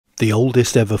The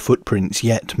oldest ever footprints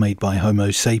yet made by Homo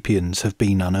sapiens have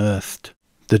been unearthed.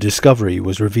 The discovery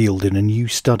was revealed in a new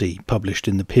study published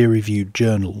in the peer-reviewed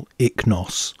journal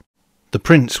Ichnos. The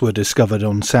prints were discovered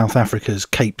on South Africa's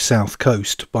Cape South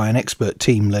Coast by an expert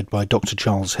team led by Dr.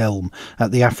 Charles Helm at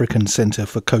the African Centre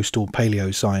for Coastal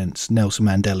Paleoscience, Nelson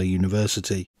Mandela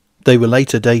University. They were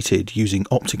later dated using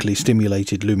optically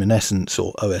stimulated luminescence,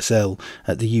 or OSL,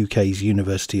 at the UK's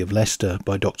University of Leicester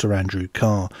by Dr. Andrew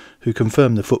Carr, who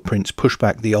confirmed the footprints push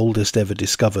back the oldest ever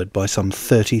discovered by some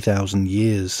 30,000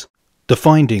 years. The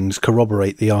findings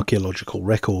corroborate the archaeological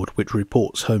record which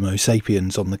reports Homo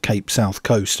sapiens on the Cape South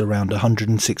Coast around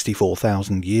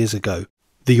 164,000 years ago.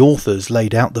 The authors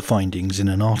laid out the findings in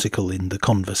an article in The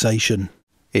Conversation.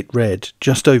 It read,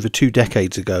 "Just over 2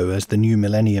 decades ago, as the new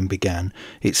millennium began,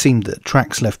 it seemed that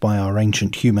tracks left by our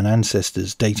ancient human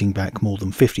ancestors dating back more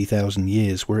than 50,000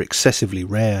 years were excessively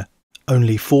rare.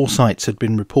 Only 4 sites had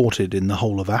been reported in the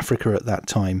whole of Africa at that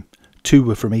time. 2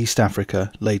 were from East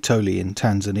Africa, Laetoli in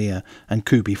Tanzania and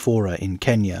Kubifora in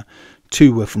Kenya.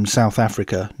 2 were from South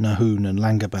Africa, Nahoon and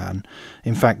Langaban.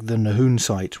 In fact, the Nahoon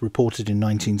site, reported in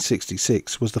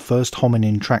 1966, was the first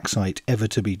hominin track site ever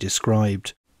to be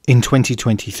described. In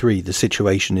 2023, the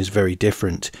situation is very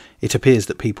different. It appears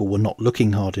that people were not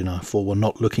looking hard enough or were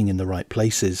not looking in the right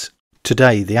places.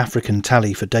 Today, the African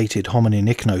tally for dated hominin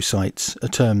ichnocytes, a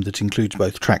term that includes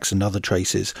both tracks and other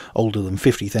traces older than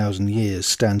 50,000 years,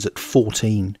 stands at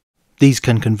 14. These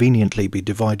can conveniently be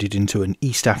divided into an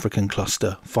East African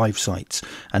cluster, 5 sites,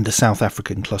 and a South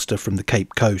African cluster from the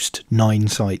Cape Coast, 9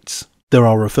 sites. There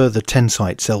are a further 10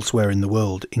 sites elsewhere in the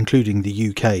world, including the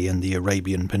UK and the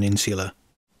Arabian Peninsula.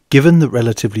 Given that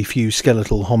relatively few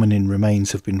skeletal hominin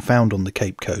remains have been found on the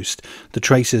Cape Coast, the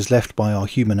traces left by our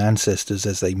human ancestors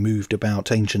as they moved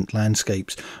about ancient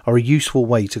landscapes are a useful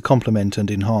way to complement and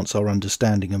enhance our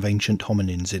understanding of ancient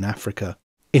hominins in Africa.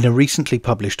 In a recently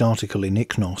published article in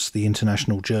Ichnos, the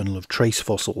International Journal of Trace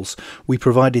Fossils, we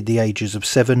provided the ages of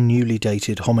 7 newly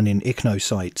dated hominin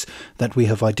ichnocytes that we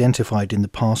have identified in the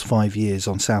past 5 years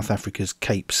on South Africa's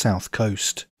Cape South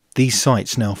Coast. These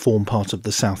sites now form part of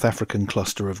the South African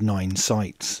cluster of 9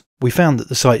 sites. We found that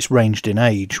the sites ranged in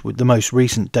age, with the most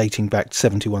recent dating back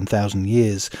 71,000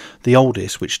 years. The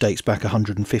oldest, which dates back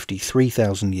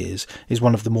 153,000 years, is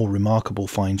one of the more remarkable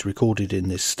finds recorded in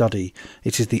this study.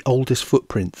 It is the oldest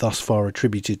footprint thus far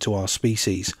attributed to our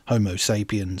species, Homo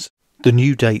sapiens. The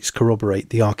new dates corroborate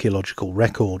the archaeological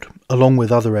record, along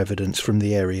with other evidence from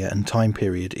the area and time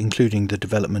period, including the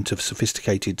development of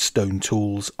sophisticated stone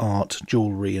tools, art,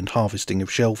 jewellery and harvesting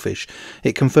of shellfish.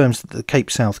 It confirms that the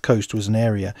Cape South Coast was an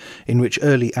area in which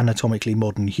early anatomically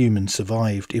modern humans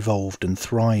survived, evolved and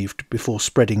thrived before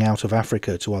spreading out of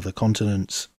Africa to other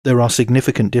continents. There are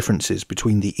significant differences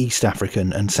between the East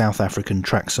African and South African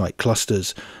track site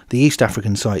clusters. The East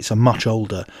African sites are much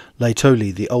older.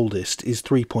 Laetoli, the oldest, is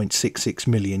 3.66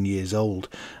 million years old,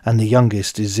 and the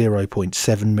youngest is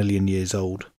 0.7 million years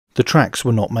old. The tracks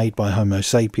were not made by Homo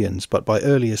sapiens, but by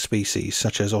earlier species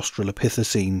such as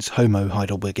Australopithecines, Homo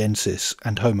heidelbergensis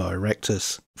and Homo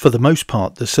erectus. For the most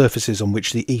part, the surfaces on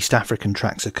which the East African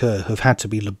tracks occur have had to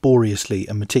be laboriously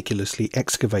and meticulously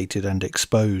excavated and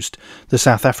exposed. The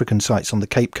South African sites on the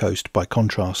Cape Coast, by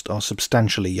contrast, are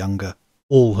substantially younger.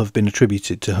 All have been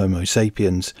attributed to Homo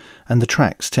sapiens, and the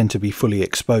tracks tend to be fully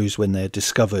exposed when they are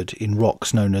discovered in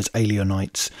rocks known as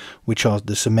alionites, which are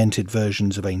the cemented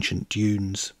versions of ancient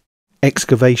dunes.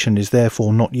 Excavation is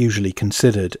therefore not usually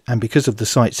considered, and because of the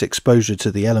site's exposure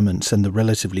to the elements and the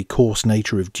relatively coarse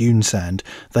nature of dune sand,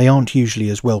 they aren't usually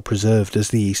as well preserved as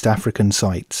the East African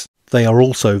sites. They are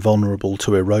also vulnerable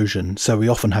to erosion, so we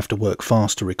often have to work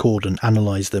fast to record and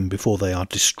analyse them before they are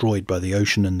destroyed by the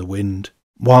ocean and the wind.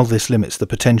 While this limits the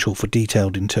potential for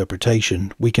detailed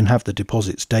interpretation, we can have the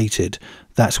deposits dated.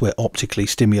 That's where optically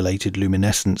stimulated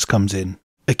luminescence comes in.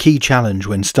 A key challenge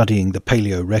when studying the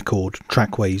paleo record,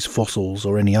 trackways, fossils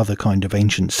or any other kind of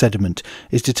ancient sediment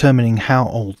is determining how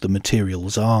old the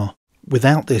materials are.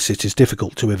 Without this, it is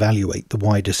difficult to evaluate the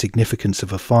wider significance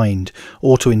of a find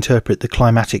or to interpret the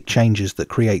climatic changes that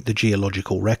create the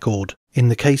geological record. In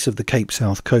the case of the Cape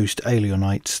South Coast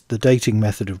alionites, the dating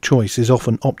method of choice is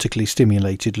often optically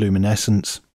stimulated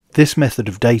luminescence. This method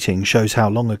of dating shows how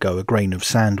long ago a grain of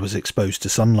sand was exposed to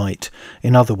sunlight,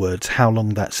 in other words, how long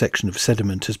that section of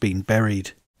sediment has been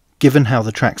buried. Given how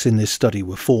the tracks in this study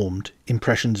were formed,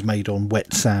 impressions made on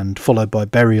wet sand followed by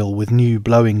burial with new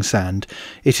blowing sand,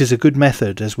 it is a good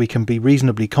method as we can be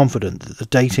reasonably confident that the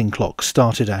dating clock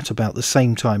started at about the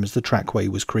same time as the trackway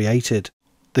was created.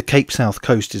 The Cape South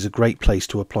Coast is a great place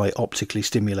to apply optically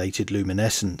stimulated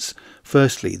luminescence.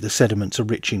 Firstly, the sediments are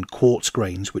rich in quartz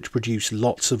grains which produce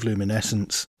lots of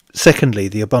luminescence. Secondly,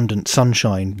 the abundant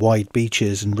sunshine, wide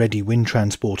beaches and ready wind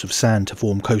transport of sand to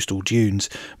form coastal dunes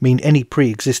mean any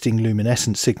pre-existing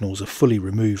luminescent signals are fully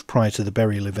removed prior to the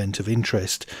burial event of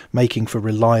interest, making for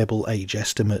reliable age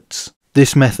estimates.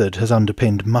 This method has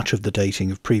underpinned much of the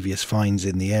dating of previous finds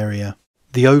in the area.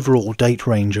 The overall date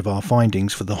range of our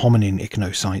findings for the hominin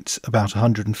ichnos, about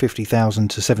 150,000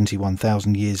 to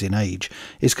 71,000 years in age,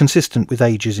 is consistent with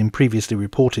ages in previously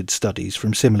reported studies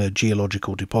from similar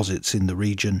geological deposits in the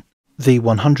region. The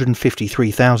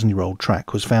 153,000-year-old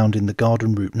track was found in the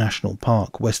Garden Route National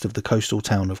Park west of the coastal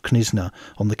town of Knysna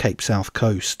on the Cape South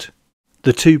coast.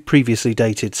 The two previously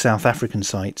dated South African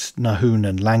sites, Nahoon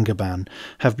and Langebaan,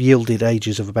 have yielded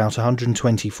ages of about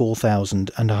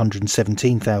 124,000 and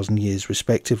 117,000 years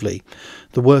respectively.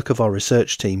 The work of our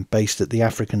research team, based at the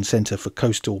African Centre for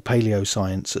Coastal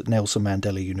Paleoscience at Nelson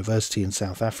Mandela University in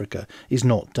South Africa, is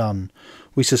not done.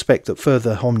 We suspect that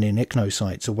further hominin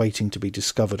ichnos are waiting to be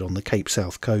discovered on the Cape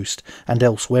South coast and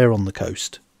elsewhere on the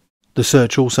coast. The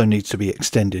search also needs to be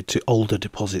extended to older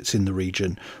deposits in the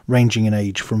region, ranging in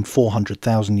age from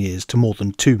 400,000 years to more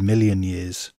than 2 million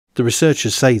years. The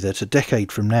researchers say that a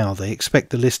decade from now they expect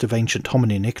the list of ancient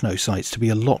hominin ichnos to be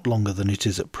a lot longer than it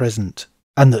is at present,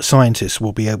 and that scientists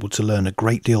will be able to learn a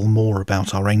great deal more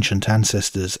about our ancient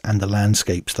ancestors and the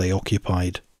landscapes they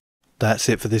occupied. That's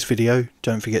it for this video.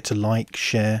 Don't forget to like,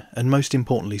 share and most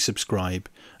importantly subscribe,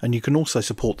 and you can also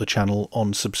support the channel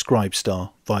on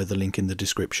Subscribestar via the link in the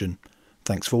description.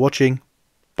 Thanks for watching.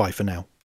 Bye for now.